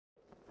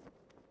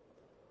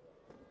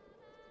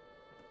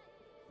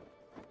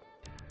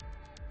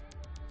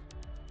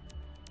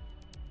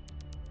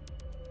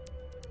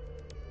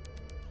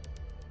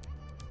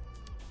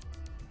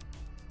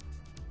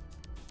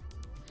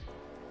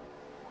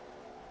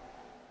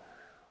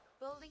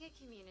Building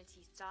a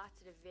community starts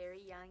at a very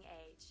young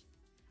age,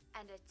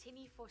 and at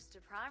Tini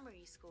Voster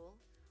Primary School,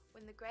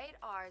 when the grade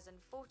R's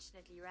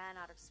unfortunately ran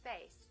out of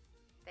space,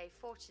 they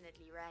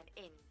fortunately ran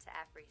into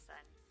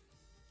AfriSun.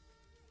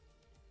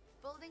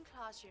 Building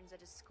classrooms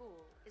at a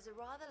school is a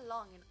rather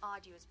long and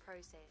arduous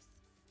process,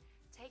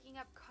 taking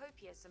up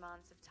copious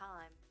amounts of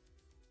time.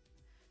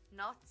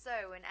 Not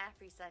so when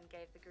AfriSun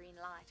gave the green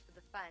light for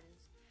the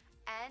funds,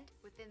 and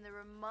within the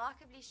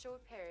remarkably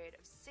short period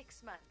of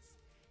 6 months,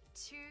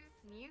 2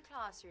 new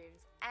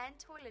classrooms and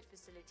toilet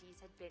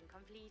facilities had been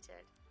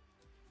completed,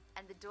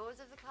 and the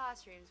doors of the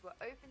classrooms were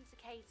open to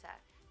cater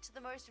to the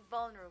most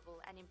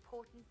vulnerable and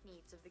important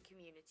needs of the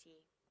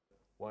community.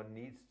 One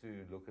needs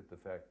to look at the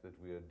fact that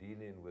we are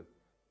dealing with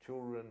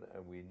children,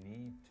 and we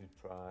need to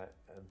try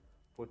and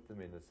put them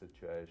in a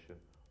situation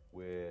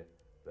where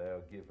they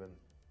are given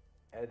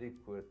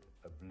adequate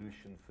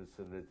ablution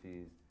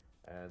facilities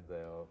and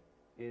they are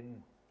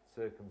in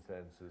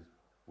circumstances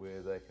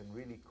where they can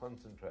really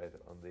concentrate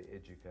on their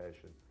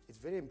education. It's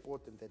very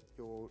important that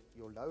your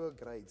lower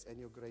grades and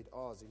your grade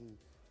R's,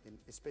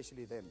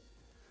 especially them,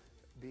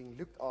 being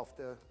looked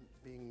after,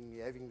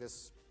 having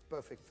this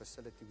perfect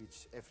facility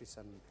which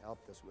AfriSun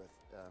helped us with.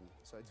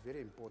 So it's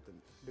very important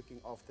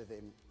looking after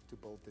them to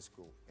build the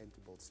school and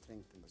to build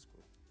strength in the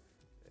school.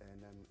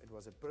 And it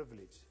was a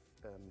privilege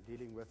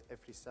dealing with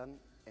AfriSun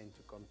and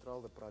to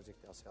control the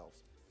project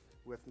ourselves.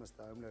 With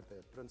Mr. Hoemler,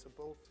 the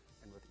principal,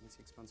 and within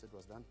 6 months it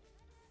was done.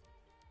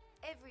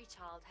 Every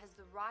child has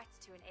the right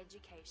to an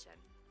education.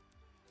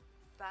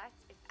 But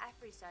if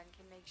AfriSun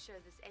can make sure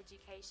this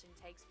education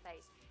takes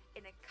place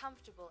in a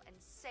comfortable and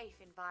safe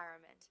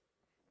environment,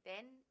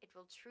 then it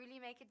will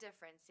truly make a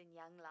difference in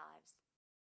young lives.